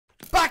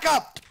back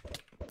up!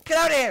 Get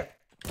out of here!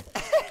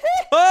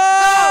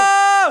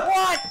 Oh! No!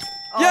 What?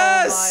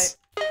 Yes!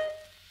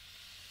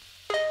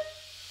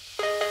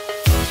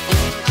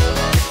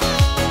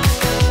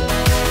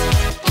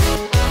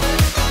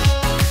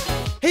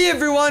 Hey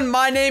everyone,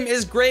 my name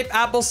is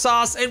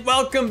Grapeapplesauce and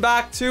welcome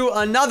back to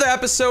another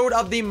episode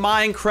of the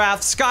Minecraft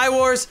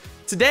Skywars.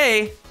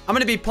 Today, I'm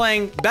gonna be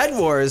playing Bed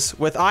Wars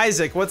with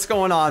Isaac. What's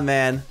going on,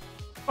 man?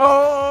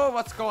 Oh,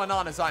 what's going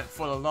on is I'm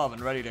full of love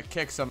and ready to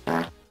kick some.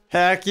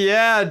 Heck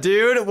yeah,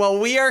 dude. Well,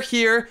 we are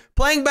here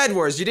playing Bed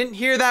Wars. You didn't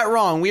hear that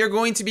wrong. We are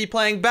going to be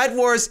playing Bed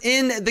Wars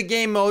in the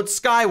game mode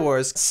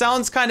Skywars.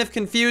 Sounds kind of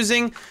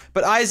confusing,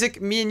 but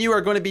Isaac, me and you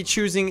are going to be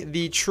choosing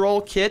the troll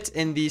kit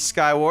in the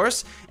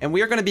Skywars, and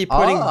we are going to be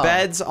putting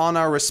beds on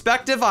our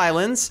respective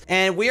islands,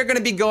 and we are going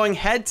to be going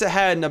head to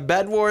head in a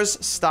Bed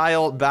Wars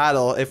style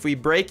battle. If we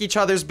break each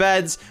other's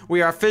beds,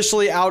 we are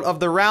officially out of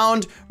the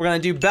round. We're going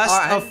to do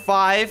best of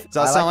 5. Does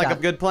that sound like a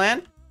good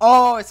plan?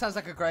 Oh, it sounds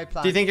like a great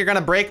plan. Do you think you're gonna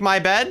break my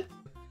bed?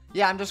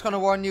 Yeah, I'm just gonna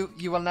warn you,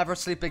 you will never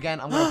sleep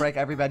again. I'm gonna break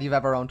every bed you've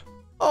ever owned.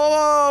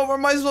 Oh, where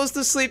am I supposed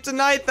to sleep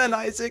tonight then,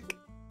 Isaac?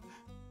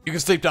 You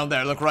can sleep down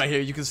there. Look right here.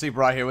 You can sleep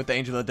right here with the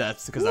Angel of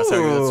Death, because that's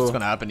what's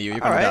gonna happen to you.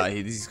 You're gonna die.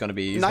 He's gonna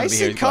be nice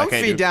and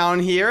comfy down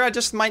here. I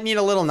just might need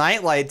a little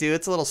nightlight, dude.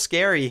 It's a little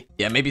scary.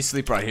 Yeah, maybe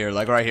sleep right here.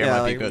 Like right here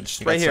might be good.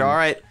 Right here. All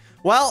right.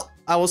 Well,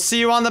 I will see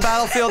you on the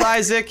battlefield,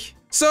 Isaac.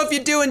 So if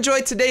you do enjoy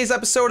today's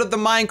episode of the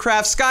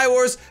Minecraft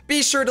Skywars,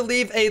 be sure to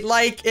leave a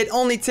like. It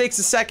only takes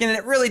a second and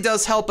it really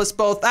does help us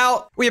both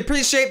out. We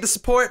appreciate the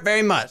support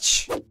very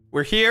much.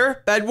 We're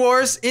here, Bed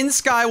Wars in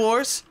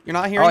Skywars. You're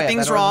not hearing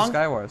things wrong.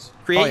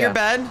 Create your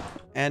bed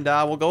and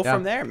we'll go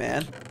from there,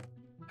 man.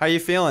 How you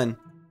feeling?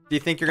 Do you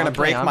think you're gonna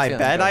break my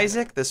bed,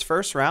 Isaac, this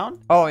first round?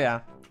 Oh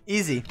yeah.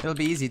 Easy. It'll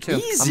be easy too.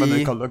 Easy. I'm gonna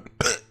make it look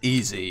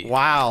easy.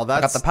 Wow, that's...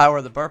 I got the power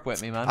of the burp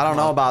with me, man. I don't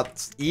know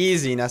about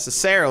easy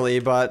necessarily,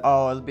 but...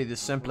 Oh, it'll be the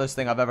simplest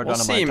thing I've ever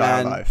done in my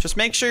entire life. Just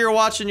make sure you're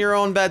watching your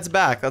own bed's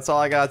back. That's all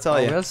I gotta tell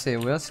you. We'll see,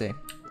 we'll see.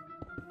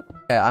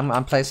 Okay,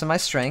 I'm placing my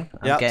string.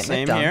 I'm getting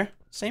it done. Same here.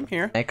 Same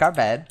here. Make our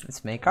bed.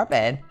 Let's make our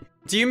bed.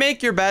 Do you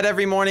make your bed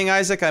every morning,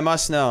 Isaac? I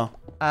must know.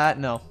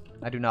 No.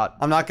 I do not.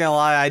 I'm not gonna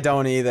lie, I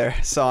don't either.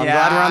 So I'm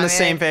glad we're on the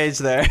same page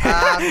there.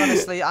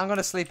 I'm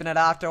gonna sleep in it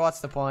after. What's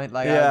the point?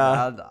 Like,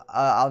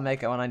 I'll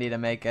make it when I need to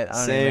make it. I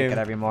don't need to make it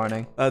every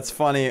morning. That's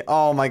funny.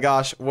 Oh my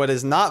gosh. What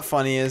is not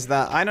funny is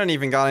that I don't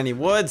even got any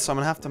wood, so I'm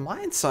gonna have to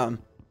mine some.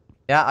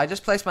 Yeah, I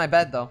just placed my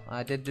bed though.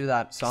 I did do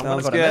that, so I'm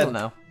gonna go to middle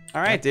now.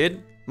 All right,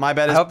 dude. My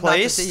bed is placed. I hope not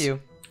to see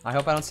you. I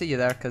hope I don't see you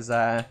there, because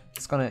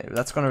that's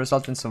gonna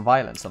result in some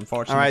violence,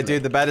 unfortunately. All right,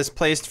 dude, the bed is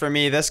placed for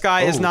me. This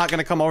guy is not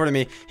gonna come over to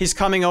me. He's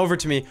coming over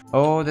to me.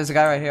 Oh, there's a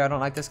guy right here. I don't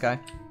like this guy.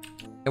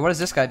 Hey, what is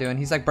this guy doing?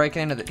 He's like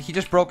breaking into the... He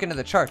just broke into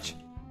the church.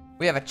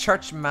 We have a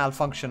church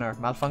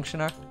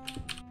malfunctioner.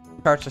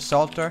 Church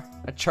assaulter.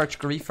 A church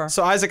griefer.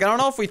 So, Isaac, I don't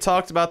know if we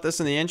talked about this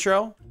in the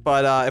intro,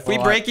 but if we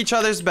break each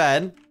other's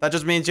bed, that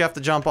just means you have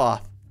to jump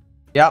off.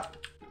 Yep.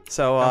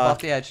 So, jump off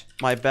the edge.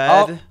 My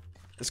bed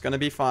is gonna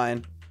be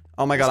fine.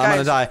 Oh my god, I'm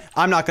gonna die.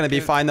 I'm not gonna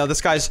be fine though.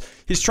 This guy's,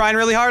 he's trying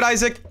really hard,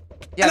 Isaac.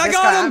 Yeah, and I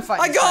got him!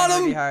 I got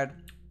him! Really hard.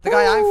 The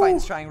guy I'm fighting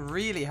is trying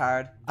really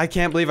hard. I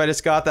can't believe I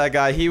just got that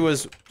guy. He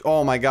was,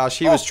 oh my gosh,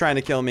 he was trying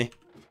to kill me.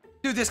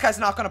 Dude, this guy's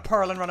not gonna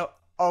pearl and run out.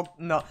 Oh,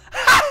 no.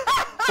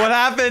 What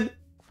happened?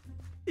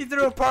 He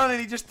threw a pearl and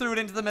he just threw it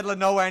into the middle of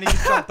nowhere and he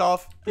just jumped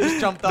off. He just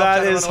jumped off.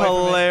 That is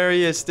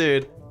hilarious,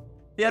 dude.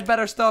 He had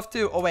better stuff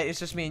too. Oh wait, it's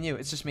just me and you.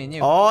 It's just me and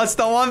you. Oh, it's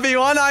the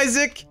 1v1,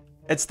 Isaac.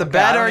 It's the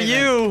bed or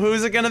you.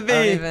 Who's it gonna be?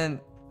 I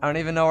don't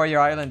even know where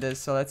your island is,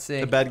 so let's see.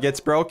 The bed gets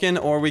broken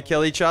or we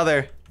kill each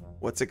other.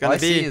 What's it gonna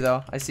be? I see you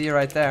though. I see you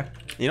right there.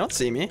 You don't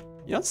see me.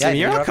 You don't see me.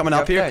 You're not coming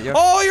up here. There,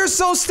 oh, you're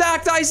so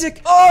stacked,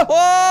 Isaac. Oh!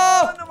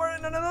 Oh! No.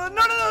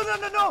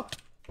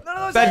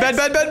 Bed.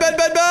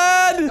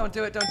 Don't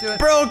do it.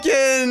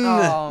 Broken.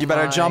 Oh, you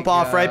better jump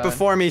off right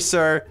before me,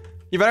 sir.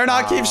 You better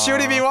not keep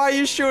shooting me. Why are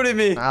you shooting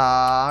me?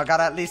 I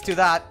gotta at least do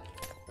that.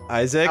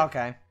 Isaac.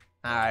 Okay.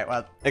 All right.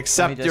 Well.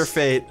 Accept your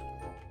fate.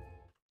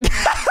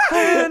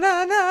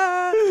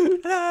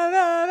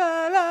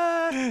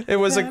 It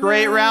was a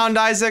great round,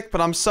 Isaac,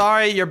 but I'm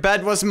sorry, your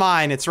bed was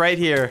mine. It's right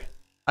here.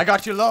 I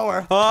got you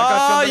lower.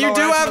 Oh, you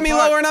do have me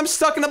lower and I'm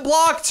stuck in a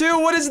block too.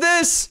 What is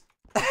this?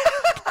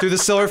 Dude, the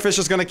silverfish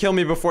is gonna kill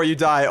me before you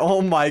die.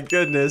 Oh my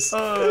goodness.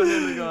 Oh,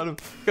 we got him.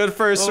 Good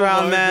first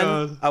round, man.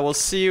 God. I will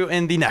see you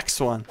in the next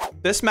one.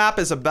 This map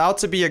is about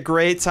to be a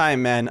great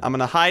time, man. I'm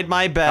gonna hide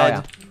my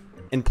bed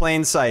in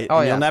plain sight.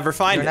 Oh, you'll never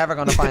find it. You're never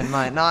gonna find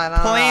mine. No,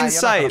 plain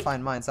sight. You're not gonna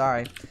find mine.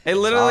 Sorry. It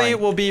literally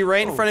will be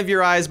right in front of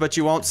your eyes, but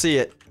you won't see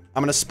it.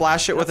 I'm gonna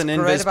splash it with an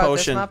invis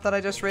potion. This map that I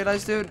just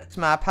realized, dude. This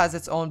map has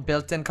its own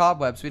built-in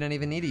cobwebs. We don't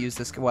even need to use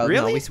this. Well,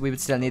 really? No, we would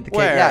still need the kit.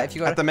 Where? Yeah, if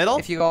you go at the middle.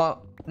 If you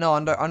go, no,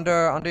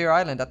 under your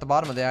island, at the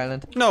bottom of the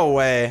island. No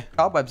way.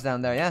 Cobwebs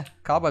down there, yeah.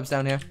 Cobwebs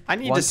down here. I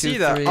need to see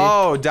that.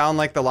 Oh, down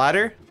like the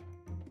ladder.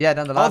 Yeah,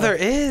 down the ladder. Oh, there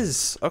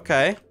is.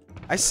 Okay.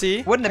 I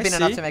see. Wouldn't have been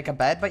enough to make a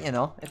bed, but you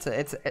know,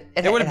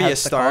 it would be a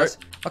start.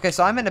 Okay,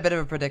 so I'm in a bit of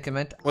a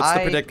predicament. What's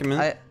the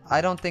predicament? I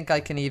don't think I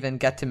can even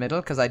get to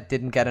middle because I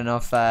didn't get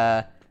enough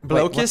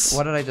Blocus?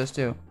 What did I just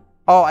do?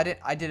 Oh, I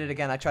did it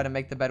again. I tried to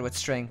make the bed with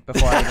string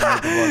before I even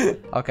made the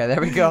wood. Okay,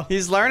 there we go.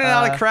 He's learning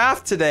how to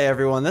craft today,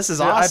 everyone. This is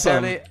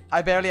awesome.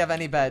 I barely have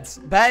any beds.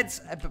 Beds,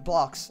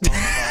 blocks. Oh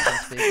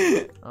my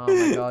god, oh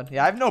my god.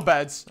 Yeah, I have no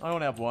beds. I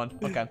only have one.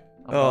 Okay.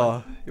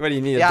 What do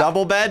you need? A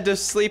double bed to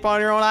sleep on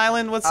your own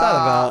island? What's that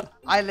about?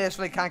 I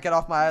literally can't get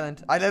off my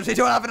island. I literally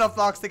don't have enough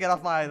blocks to get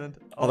off my island.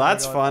 Well,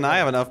 that's fun. I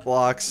have enough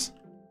blocks.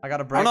 I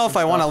gotta break. I don't know if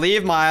I want to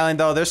leave my island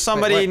though. There's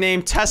somebody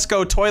named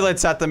Tesco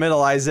Toilets at the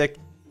middle, Isaac.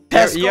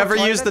 You ever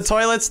used the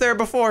toilets there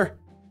before?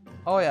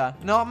 Oh yeah.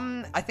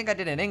 No, I think I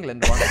did in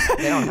England once.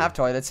 They don't have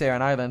toilets here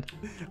in Ireland.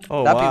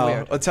 Oh That'd wow. be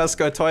weird. A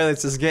Tesco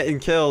Toilets is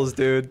getting kills,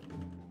 dude.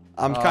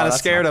 I'm kind of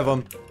scared of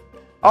him.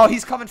 Oh,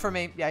 he's coming for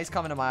me. Yeah, he's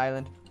coming to my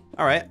island.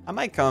 All right, I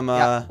might come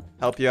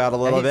help you out a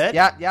little bit.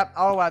 Yep.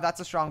 Oh wow, that's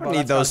a strong bow. I don't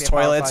need those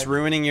toilets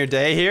ruining your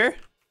day here.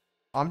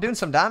 I'm doing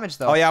some damage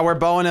though. Oh yeah, we're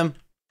bowing him.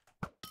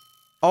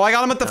 Oh, I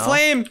got him with the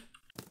flame.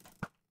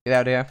 Get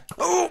out of here.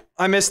 Oh,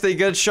 I missed the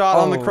good shot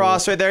on the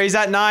cross right there. He's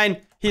at 9.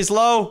 He's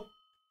low.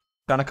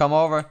 Trying to come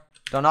over.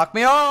 Don't knock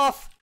me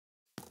off.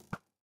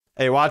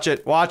 Hey, watch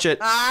it. Watch it.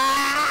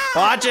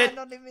 Watch it.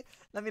 Don't leave me.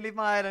 Let me leave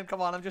my island.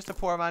 Come on, I'm just a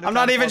poor man. I'm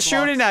not even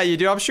shooting at you,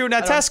 dude. I'm shooting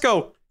at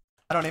Tesco.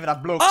 I don't even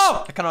have blocks.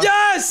 Oh,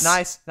 yes!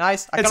 Nice.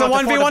 It's a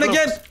 1v1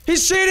 again.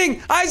 He's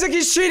cheating. Isaac,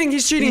 he's cheating.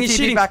 He's cheating. He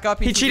cheated back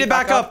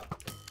up.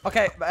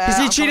 Okay.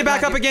 He cheated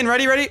back up again.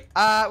 Ready? Wait.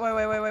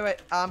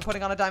 I'm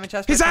putting on a diamond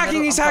chest. He's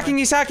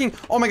hacking.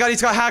 Oh my god,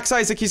 he's got hacks,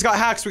 Isaac. He's got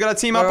hacks. We gotta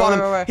team up on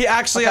him. He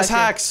actually has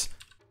hacks.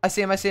 I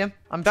see him.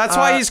 That's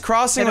why he's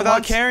crossing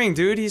without carrying,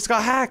 dude. He's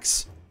got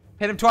hacks.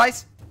 Hit him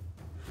twice.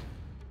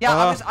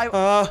 Yeah,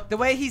 the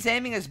way he's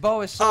aiming his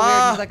bow is so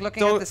weird. He's like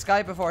looking at the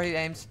sky before he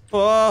aims.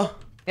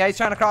 Yeah, he's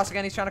trying to cross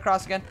again.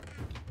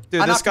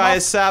 Dude, this guy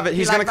is savage.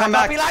 He's gonna come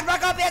back.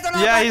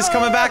 Yeah, he's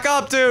coming back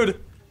up,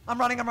 dude. I'm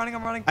running.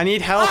 I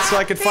need health so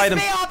I can fight him.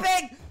 He's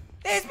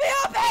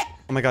B-hopping!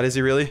 Oh my god, is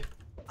he really?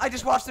 I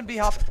just watched him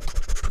B-hop.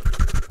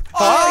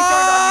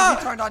 Oh,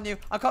 he turned on you.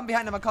 I'm coming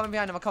behind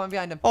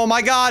him. Oh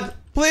my god,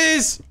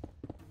 please.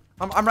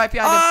 I'm right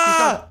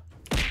behind him.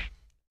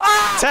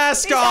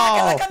 Tesco! He's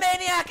acting like a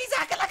maniac.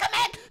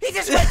 He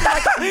just went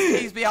like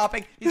he's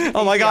B-hopping.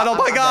 Oh my god.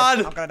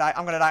 I'm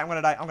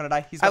gonna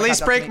die. At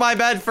least break my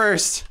bed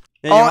first.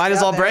 Yeah, you might as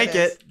well break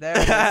it. There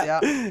it is,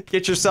 yeah.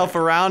 Get yourself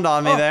around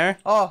on me there.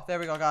 Oh, there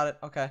we go. Got it.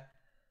 Okay.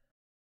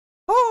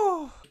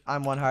 Oh,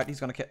 I'm 1 heart. He's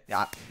gonna kill.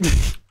 Yeah.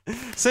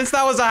 Since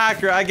that was a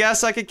hacker, I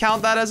guess I could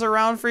count that as a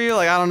round for you.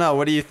 Like, I don't know.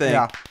 What do you think?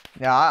 Yeah.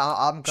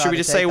 I'm glad. Should we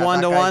just say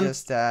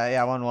 1-1?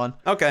 Yeah, 1-1.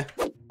 Okay.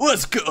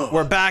 Let's go.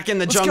 We're back in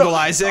the jungle,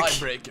 Isaac.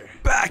 Tiebreaker.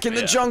 Back in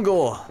the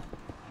jungle.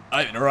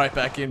 I'm right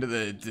back into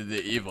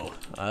the evil.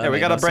 Yeah, we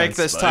gotta break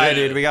this tie,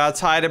 dude. We got a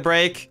tie to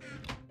break.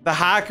 The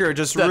hacker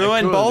just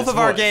ruined both of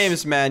our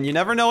games, man. You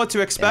never know what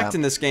to expect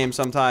in this game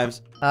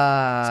sometimes.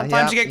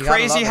 Sometimes you get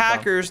crazy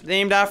hackers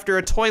named after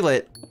a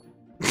toilet.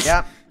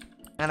 Yeah.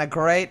 And a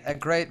great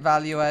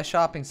value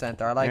shopping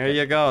center. I like it. There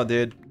you go,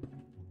 dude.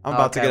 I'm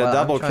about to get a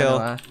double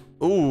kill.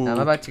 Ooh. I'm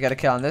about to get a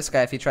kill on this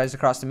guy if he tries to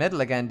cross the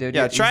middle again, dude.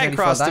 Yeah, try and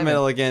cross the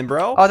middle again,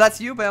 bro. Oh,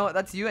 that's you, Bill.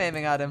 That's you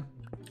aiming at him.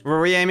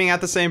 Were we aiming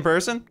at the same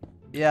person?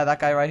 Yeah, that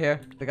guy right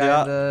here. The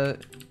guy in the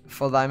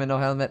full diamond, no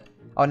helmet.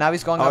 Oh, now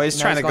he's going up. Oh, he's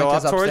trying to go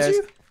up towards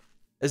you?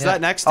 Is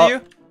that next to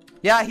you?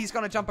 Yeah, he's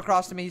gonna jump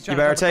across to me. He's trying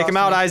You better take him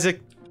out,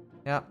 Isaac.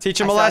 Yeah.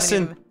 Teach him a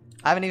lesson.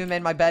 I haven't even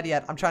made my bed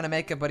yet. I'm trying to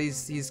make it, but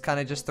he's kind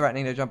of just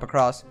threatening to jump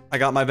across. I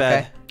got my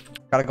bed.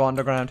 Okay. Gotta go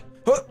underground.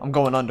 I'm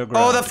going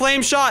underground. Oh, the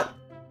flame shot.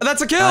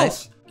 That's a kill.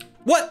 Nice.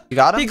 What? You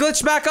got him? He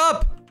glitched back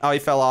up. Oh, he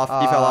fell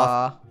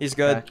off. He's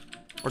good. Okay.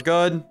 We're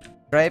good.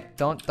 Grape,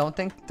 don't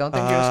think you're just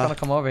gonna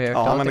come over here.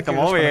 Oh, I'm gonna come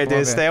over here,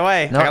 dude. Stay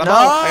away. No, I got a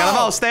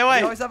bow. Stay away.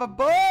 You always have a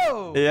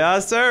bow.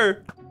 Yes,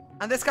 sir.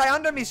 And this guy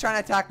under me is trying to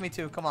attack me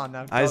too. Come on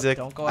now. Isaac,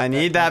 don't go I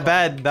need that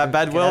bed. That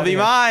bed will be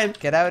mine.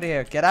 Get out of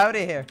here. Get out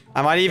of here.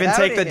 I might even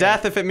take the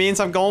death if it means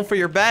I'm going for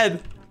your bed.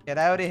 Get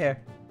out of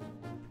here.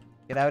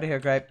 Get out of here,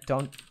 Grape.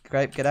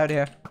 Grape, get out of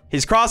here.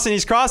 He's crossing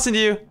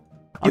you.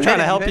 I'm trying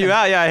to help you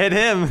out. Yeah, I hit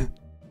him.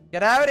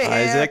 Get out of here.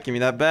 Isaac, give me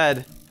that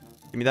bed.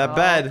 Give me that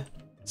bed.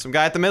 Some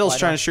guy at the middle is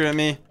trying to shoot at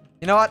me.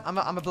 You know what? I'm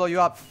gonna blow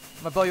you up.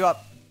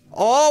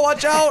 Oh,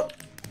 watch out.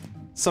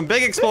 Some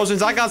big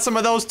explosions. I got some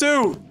of those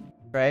too.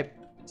 Grape,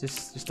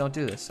 just don't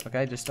do this,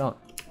 okay? Just don't.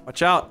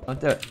 Watch out. Don't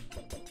do it.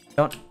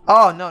 Don't.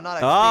 Oh, no,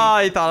 not XP.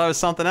 Oh, he thought it was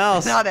something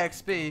else. Not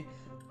XP.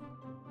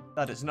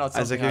 That is not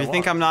something Isaac, if you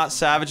think I'm not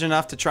savage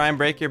enough to try and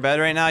break your bed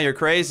right now, you're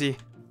crazy.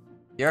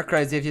 You're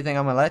crazy if you think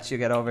I'm gonna let you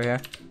get over here.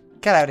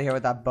 Get out of here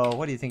with that bow.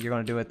 What do you think you're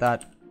gonna do with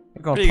that?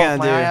 You're gonna poke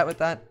my eye out with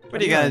that?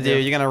 What are you gonna do?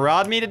 You gonna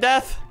rod me to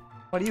death?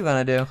 What are you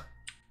gonna do?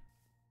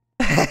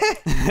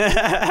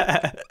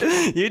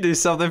 You do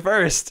something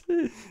first.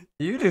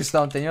 You do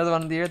something. You're the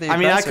one. You're the I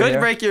mean, I could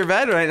break your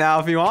bed right now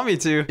if you want me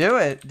to. Do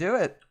it. Do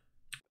it.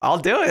 I'll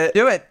do it.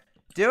 Do it.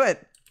 Do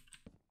it.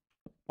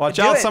 Watch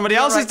out! Somebody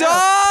else is doing.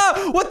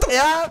 Oh! What the?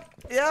 Yeah.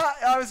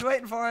 I was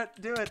waiting for it.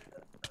 Do it.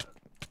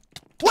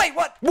 Wait,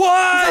 what?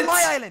 What? He's on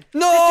my island.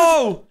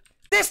 No!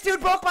 This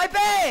dude broke my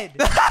bed.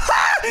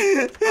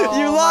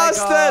 You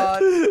lost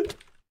it.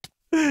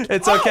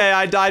 It's okay.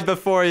 I died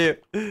before you.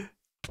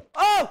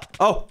 Oh!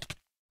 Oh!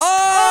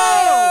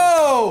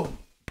 Oh!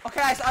 Okay,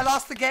 I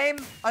lost the game.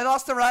 I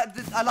lost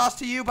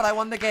to you, but I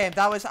won the game.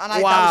 That was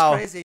that Wow. was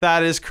crazy.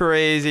 That is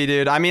crazy,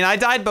 dude. I mean, I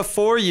died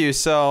before you,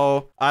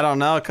 so I don't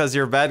know, because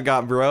your bed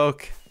got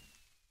broke.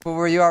 But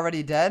were you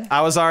already dead?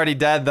 I was already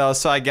dead, though,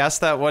 so I guess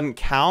that wouldn't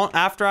count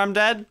after I'm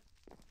dead.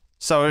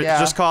 So Yeah.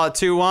 just call it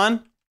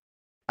 2-1?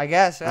 I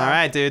guess. Yeah. All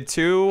right, dude.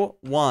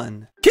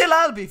 2-1. Kill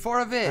Albie for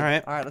a vid. All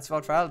right. All right, let's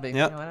vote for Albie.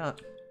 Yep. Yeah, why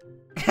not?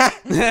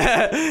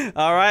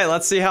 All right,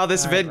 let's see how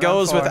this All right, vid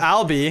goes with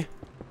round 4. Albie.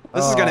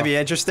 This is gonna be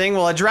interesting.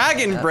 Will a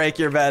dragon break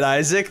your bed,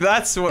 Isaac?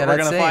 That's what Yeah, we're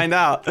let's gonna see. find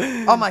out.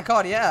 Oh my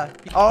god, yeah.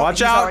 Oh, Watch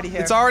he's out. Already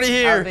here. It's already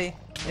here. Albie.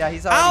 Yeah,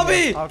 he's already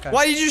Albie! here. Okay.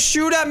 Why did you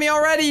shoot at me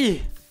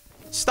already?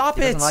 Stop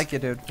He it. doesn't like you,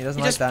 dude. He doesn't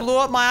You like just that. blew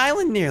up my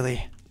island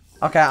nearly.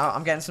 Okay,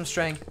 I'm getting some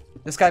string.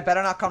 This guy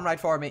better not come right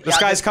for me. This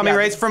guy's coming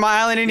right for my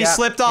island and he Yeah,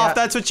 slipped off. yeah.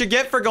 That's what you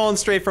get for going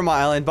straight for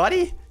my island,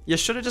 buddy. You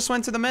should have just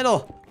went to the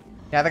middle.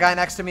 Yeah, the guy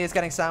next to me is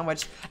getting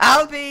sandwiched.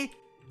 Albie!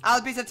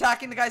 Albie's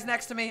attacking the guys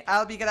next to me.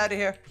 Albie, get out of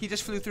here. He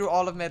just flew through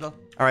all of middle.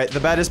 All right, the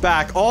bed is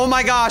back. Oh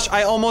my gosh,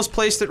 I almost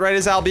placed it right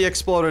as Albie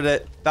exploded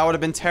it. That would have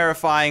been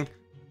terrifying.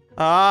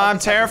 I'm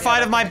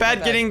terrified of my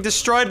bed getting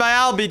destroyed by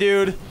Albie,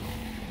 dude.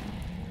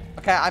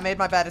 Okay, I made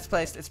my bed. It's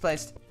placed. It's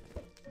placed.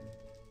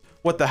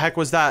 What the heck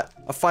was that?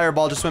 A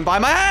fireball just went by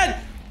my head!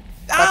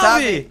 That's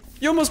Albie!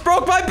 You almost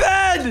broke my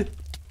bed!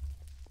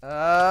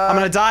 I'm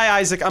gonna die,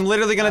 Isaac. I'm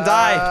literally gonna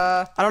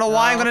die. I don't know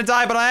why I'm gonna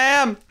die, but I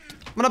am.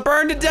 I'm gonna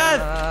burn to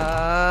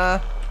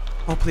death.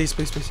 Oh, please,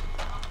 please, please.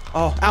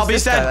 Oh,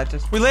 Albie's dead.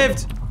 We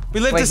lived.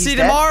 We lived to see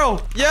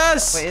tomorrow.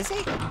 Yes. Wait, is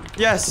he?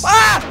 Yes.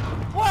 Ah!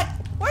 What?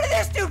 Where did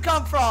this dude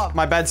come from?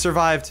 My bed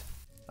survived.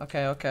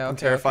 Okay, okay, okay. I'm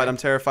terrified. I'm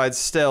terrified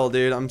still,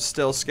 dude. I'm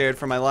still scared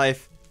for my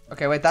life.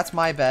 Okay, wait, that's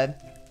my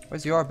bed.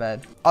 Where's your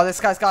bed? Oh, this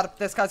guy's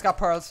got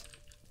pearls.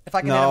 If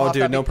I can hit him No, off,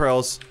 dude, that'd no be...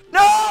 pearls.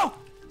 No!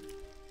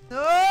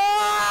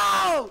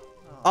 No!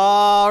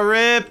 Aw,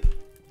 rip.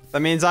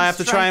 That means I have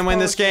to try and win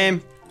this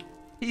game.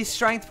 He's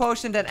strength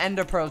potioned and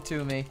ender pearl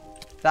to me.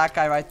 That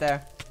guy right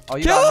there. Oh,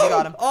 you Kill got him. him. You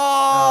got him.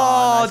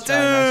 Oh, nice try,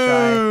 nice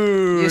try.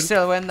 dude. You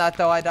still win that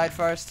though. I died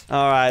first.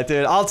 All right,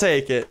 dude. I'll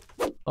take it.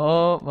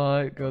 Oh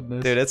my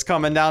goodness. Dude, it's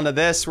coming down to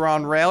this. We're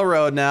on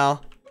railroad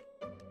now.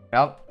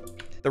 Yep.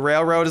 The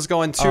railroad is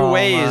going two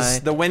ways. My.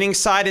 The winning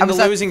side and the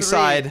losing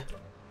side.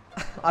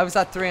 I was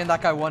at 3 and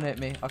that guy one hit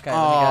me. Okay.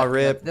 Oh,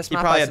 rip. This He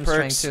map probably has had some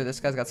perks. strength too. This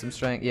guy's got some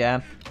strength.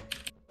 Yeah.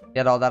 He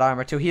had all that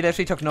armor too. He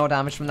literally took no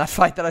damage from that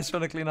fight that I was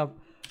trying to clean up.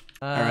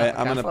 All right,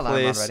 I'm gonna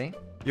place.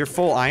 You're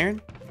full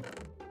iron.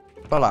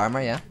 Full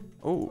armor, yeah.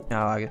 Oh.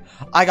 No,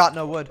 I got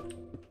no wood.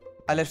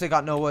 I literally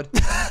got no wood.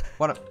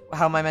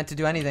 How am I meant to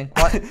do anything?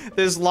 What?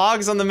 There's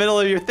logs on the middle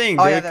of your thing,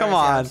 dude. Oh, yeah, Come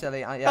on. I'm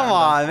silly. Yeah, Come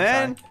on,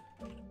 man.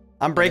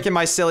 I'm breaking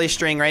my silly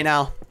string right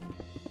now.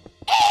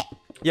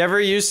 You ever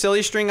use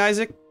silly string,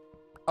 Isaac?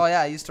 Oh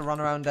yeah, I used to run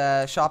around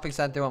shopping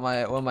center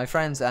with my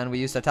friends, and we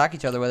used to attack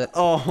each other with it.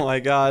 Oh my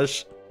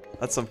gosh,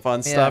 that's some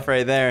fun stuff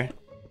right there.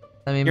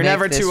 You're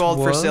never too old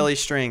for silly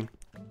string.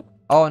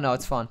 Oh no,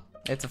 it's fun.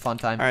 It's a fun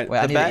time. All right, wait,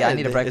 I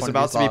need to break one of these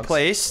about to be logs.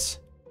 placed.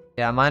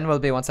 Yeah, mine will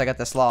be once I get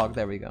this log.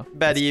 There we go.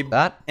 Betty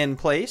that in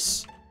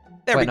place.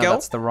 There wait, we no, go.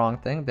 That's the wrong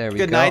thing. There we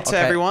go. Good night to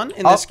everyone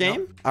in this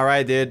game. No. All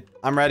right, dude.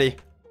 I'm ready.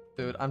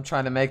 Dude, I'm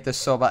trying to make this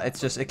so bad.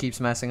 It keeps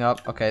messing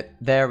up. Okay,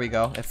 there we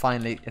go. It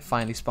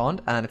finally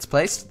spawned and it's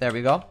placed. There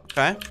we go.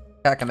 Okay.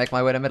 I can make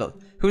my way to middle.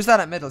 Who's that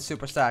at middle?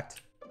 Super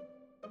stacked.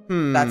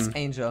 That's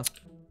Angel.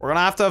 We're gonna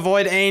have to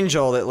avoid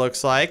Angel. It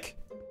looks like.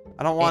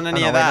 I don't want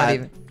any of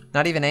that.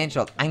 Not even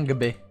Angel.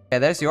 Angaby. Okay,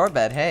 there's your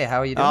bed. Hey, how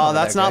are you doing? Oh,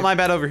 that's not my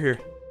bed over here.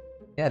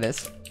 Yeah, it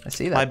is. I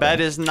see that. My bed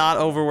is not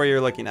over where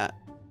you're looking at.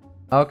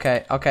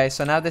 Okay, okay.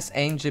 So now this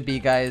Angel B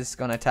guy is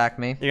gonna attack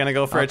me. You're gonna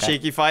go for a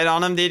cheeky fight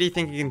on him, dude? You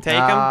think you can take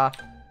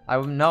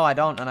him? No, I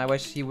don't, and I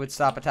wish he would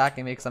stop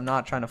attacking me because I'm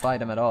not trying to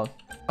fight him at all.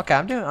 Okay,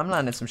 I'm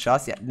landing some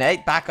shots. Yeah,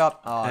 Nate, back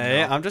up. Oh,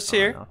 hey, no. I'm just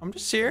here. No. I'm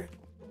just here.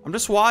 I'm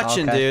just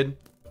watching, Okay. dude.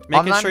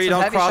 Making sure you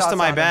don't cross to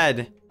my on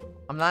bed.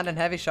 I'm landing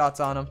heavy shots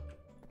on him.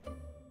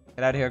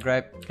 Get out of here,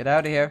 Grape. Get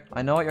out of here.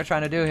 I know what you're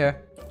trying to do here.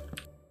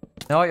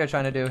 I know what you're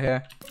trying to do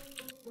here.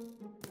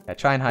 Yeah,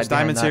 try and hide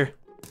behind There's diamonds that. here.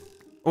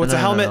 Oh, it's a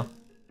helmet.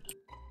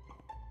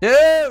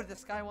 Dude,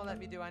 this guy won't let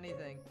me do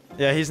anything.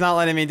 Yeah, he's not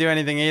letting me do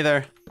anything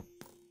either.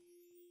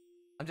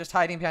 I'm just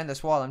hiding behind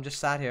this wall. I'm just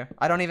sat here.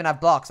 I don't even have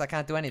blocks. I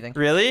can't do anything.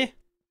 Really?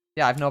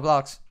 Yeah, I have no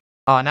blocks.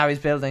 Oh, now he's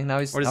building. Now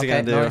he's... What is he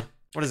gonna do?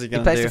 What is he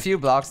gonna do? He placed a few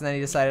blocks and then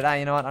he decided,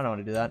 you know what? I don't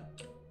want to do that.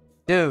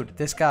 Dude,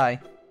 this guy.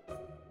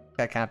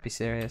 I can't be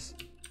serious.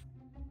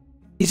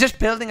 He's just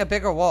building a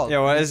bigger wall. Yeah,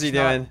 what is he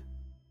doing?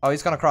 Oh,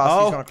 he's gonna cross.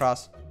 Oh. He's gonna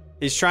cross.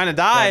 He's trying to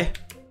die. Yeah.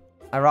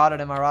 I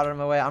rotted him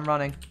away. I'm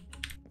running.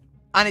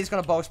 And he's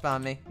gonna bow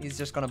spam me. He's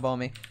just gonna bow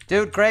me.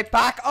 Dude, Grape,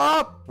 back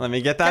up! Let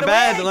me get that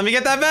bed. Let me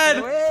get that bed.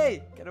 Get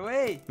away! Get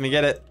away! Let me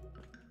get it.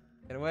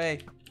 Get away.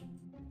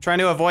 Trying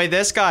to avoid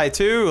this guy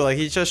too. Like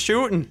he's just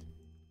shooting.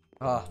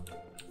 Oh.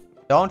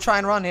 Don't try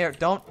and run here.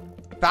 Don't.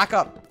 Back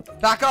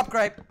up. Back up,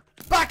 Grape.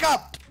 Back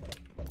up!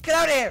 Get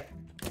out of here!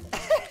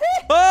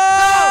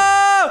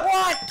 Oh! No!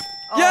 What?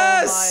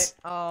 Yes!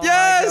 Oh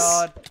Yes!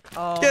 my god.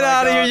 Oh Get my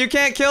out of here. God. You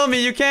can't kill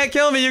me. You can't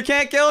kill me. You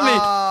can't kill me.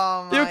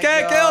 Oh my You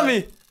can't God. kill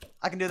me.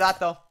 I can do that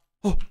though.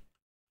 Oh, Did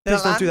please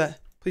it don't do land? that.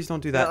 Please don't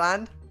do Did it that.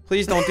 land?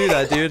 Please don't do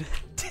that, dude.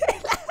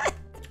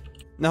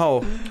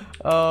 No.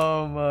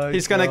 Oh my god.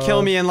 He's gonna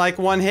kill me in like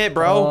one hit,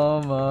 bro.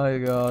 Oh my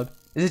god.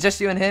 Is it just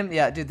you and him?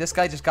 Yeah, dude, this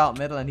guy just got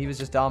middle and he was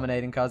just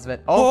dominating because of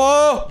it.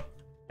 Oh!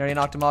 Nearly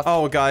knocked him off.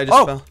 Oh, God, I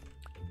just fell.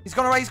 He's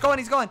going right, he's going.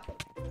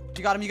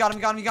 You got him, you got him,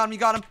 you got him, you got him, you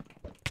got him.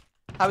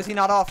 How is he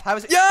not off? How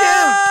is it?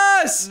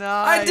 Yes! Nice.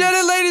 I did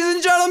it, ladies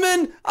and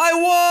gentlemen!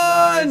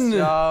 I won! Nice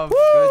job. Woo!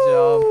 Good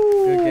job.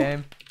 Good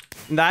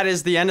game. That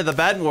is the end of the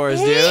Bed Wars,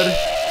 dude.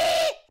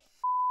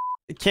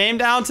 It came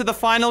down to the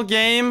final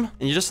game,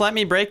 and you just let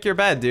me break your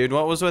bed, dude.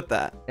 What was with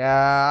that?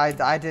 Yeah,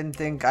 I didn't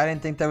think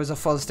there was a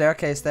full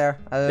staircase there.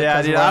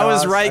 Yeah, dude, I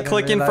was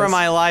right-clicking for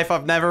my life.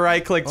 I've never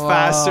right-clicked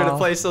faster to Wow.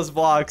 place those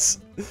blocks.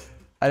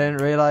 I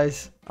didn't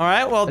realize. All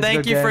right, well, That's a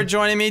thank good you for game.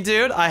 joining me,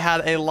 dude. I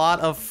had a lot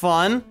of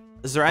fun.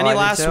 Is there any I did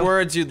last too.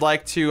 words you'd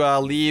like to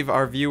leave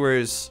our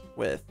viewers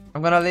with?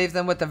 I'm gonna leave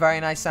them with the very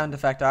nice sound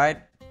effect, alright?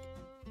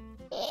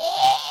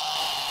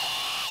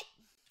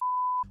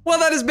 Well,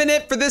 that has been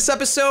it for this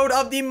episode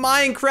of the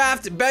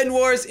Minecraft Bed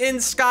Wars in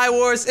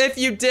Skywars. If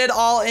you did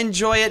all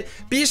enjoy it,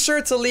 be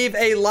sure to leave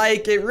a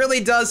like. It really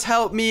does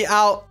help me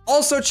out.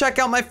 Also, check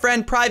out my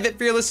friend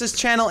PrivateFearless's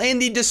channel in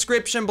the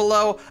description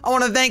below. I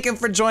want to thank him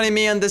for joining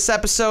me on this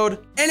episode.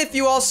 And if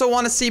you also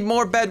want to see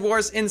more Bed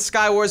Wars in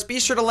Skywars,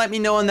 be sure to let me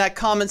know in that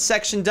comment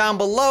section down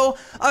below.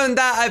 Other than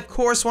that, I of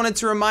course wanted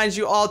to remind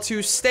you all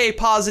to stay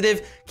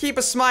positive, keep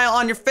a smile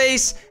on your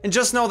face, and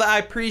just know that I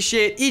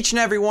appreciate each and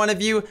every one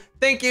of you.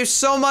 Thank you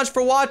so much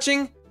for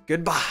watching.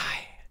 Goodbye.